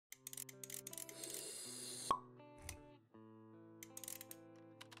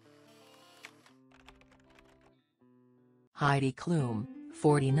Heidi Klum,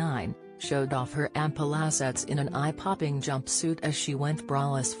 49, showed off her ample assets in an eye-popping jumpsuit as she went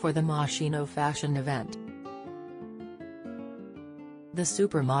braless for the Moschino fashion event. The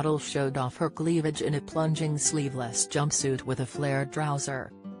supermodel showed off her cleavage in a plunging sleeveless jumpsuit with a flared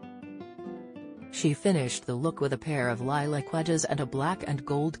trouser. She finished the look with a pair of lilac wedges and a black and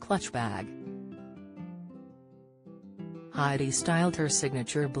gold clutch bag. Heidi styled her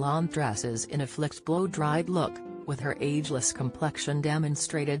signature blonde dresses in a flicked blow-dried look, with her ageless complexion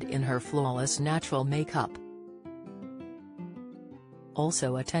demonstrated in her flawless natural makeup.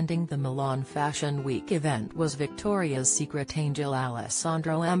 Also attending the Milan Fashion Week event was Victoria's Secret angel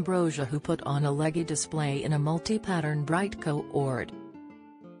Alessandro Ambrosia, who put on a leggy display in a multi-pattern bright cord.